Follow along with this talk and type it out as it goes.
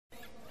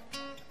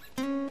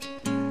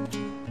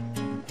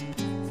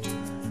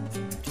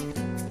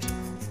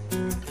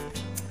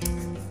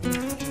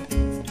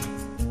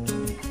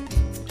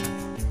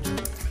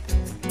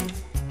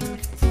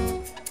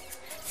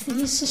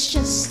This is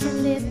just a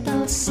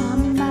little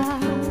samba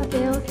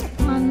built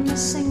upon a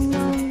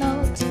single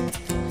note.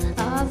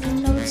 Other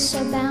notes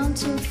are bound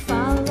to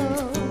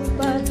follow,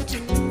 but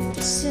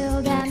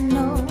still that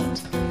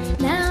note.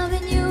 Now the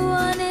new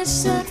one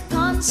is a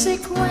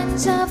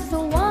consequence of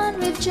the one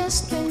we've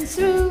just been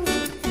through,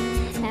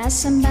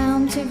 as I'm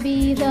bound to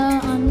be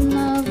the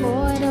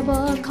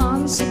unavoidable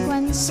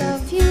consequence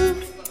of you.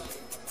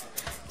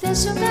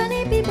 There's so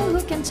many people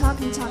who can talk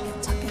and talk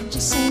and talk and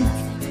just say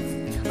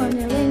nothing, or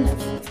nearly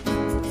nothing.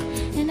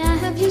 And I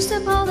have used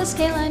up all the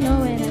scale I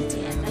know, and at the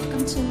end I've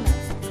come to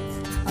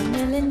nothing, or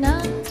nearly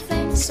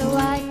nothing. So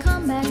I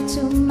come back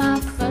to my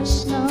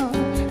first note,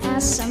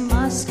 as I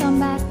must come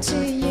back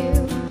to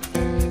you.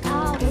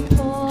 I will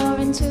pour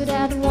into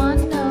that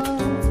one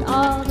note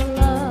all the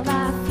love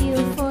I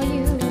feel for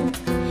you.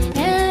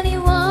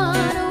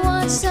 Anyone who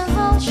wants the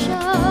whole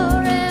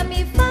show, re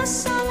mi fa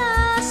sol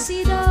la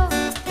si do,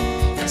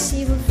 yes,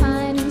 he will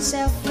find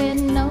himself with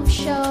no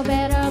show.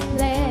 Better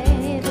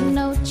play the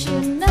note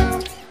you know.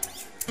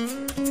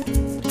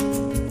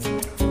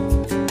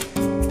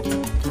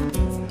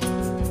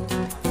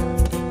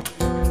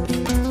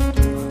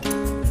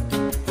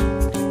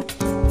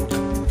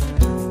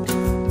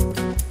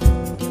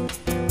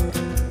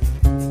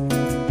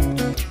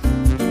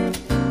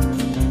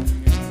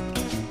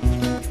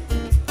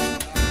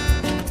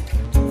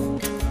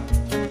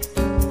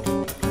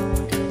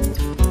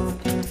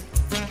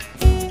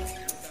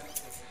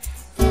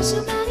 There's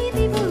so many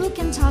people who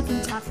can talk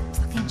and talk and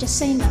talk and just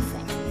say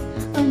nothing,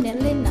 or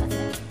nearly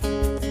nothing.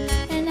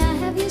 And I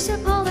have used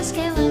up all the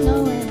scale I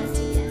know, and at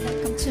the end I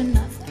come to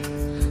nothing,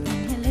 or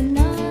nearly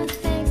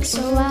nothing.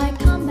 So I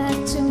come back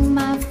to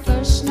my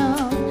first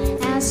note,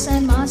 as I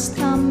must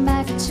come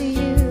back to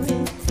you.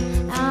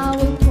 I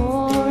will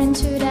pour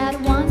into that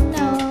one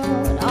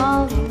note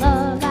all the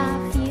love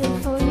I feel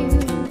for you.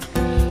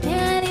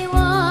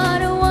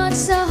 Anyone who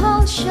wants the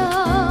whole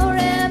show,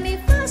 re mi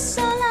fa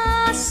sol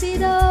la si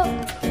do,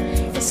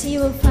 yes, he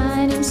will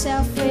find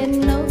himself with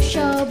no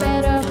show.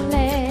 Better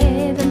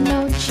play the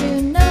note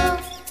you know.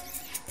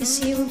 Yes,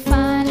 he will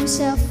find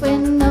himself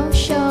with no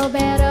show.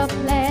 Better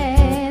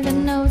play the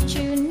note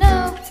you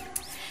know.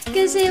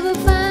 'Cause he will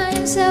find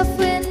himself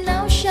with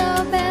no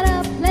show.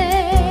 Better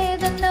play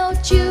the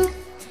note you